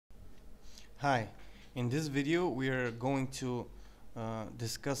Hi, in this video we are going to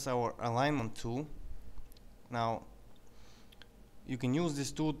discuss our alignment tool. Now you can use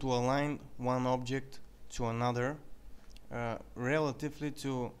this tool to align one object to another relatively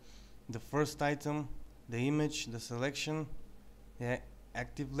to the first item, the image, the selection, the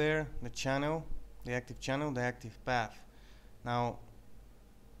active layer, the channel, the active path. Now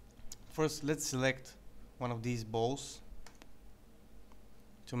first let's select one of these balls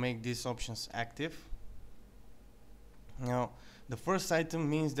to make these options active. Now the first item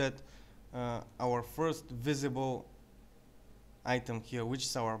means that our first visible item here, which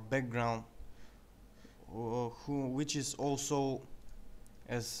is our background, which is also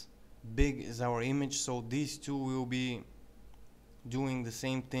as big as our image, so these two will be doing the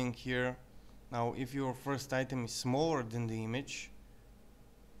same thing here. Now if your first item is smaller than the image,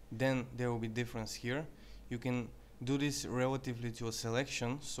 then there will be difference here. You can do this relatively to a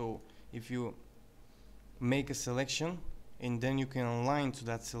selection, so if you make a selection and then you can align to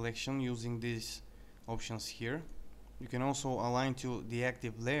that selection using these options here. You can also align to the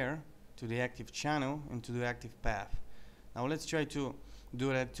active layer, to the active channel, and to the active path. Now let's try to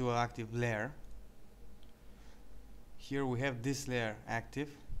do that to an active layer. Here we have this layer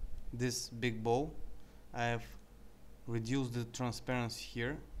active, this big ball. I have reduced the transparency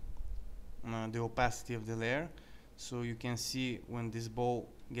here, the opacity of the layer, so you can see when this ball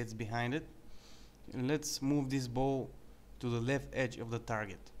gets behind it. Let's move this ball to the left edge of the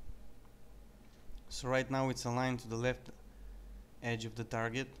target. So right now it's aligned to the left edge of the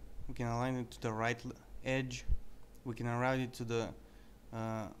target. We can align it to the right edge. We can align it to the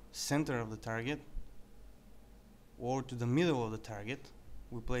center of the target or to the middle of the target.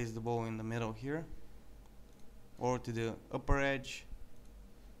 We place the ball in the middle here, or to the upper edge,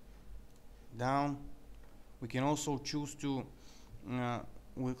 down. We can also choose to,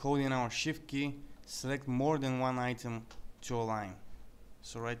 with holding our shift key, select more than one item to align.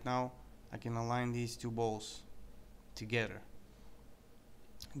 So right now I can align these two balls together.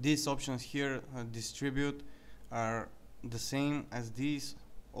 These options here, distribute, are the same as these.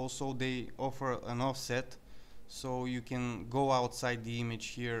 Also they offer an offset, so you can go outside the image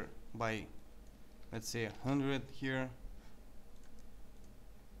here by, let's say, 100 here.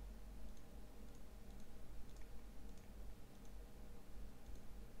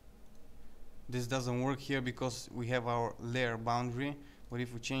 This doesn't work here because we have our layer boundary, but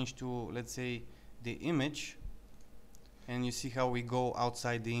if we change to, let's say, the image, and you see how we go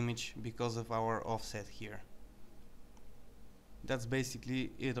outside the image because of our offset here. That's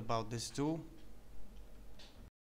basically it about this tool.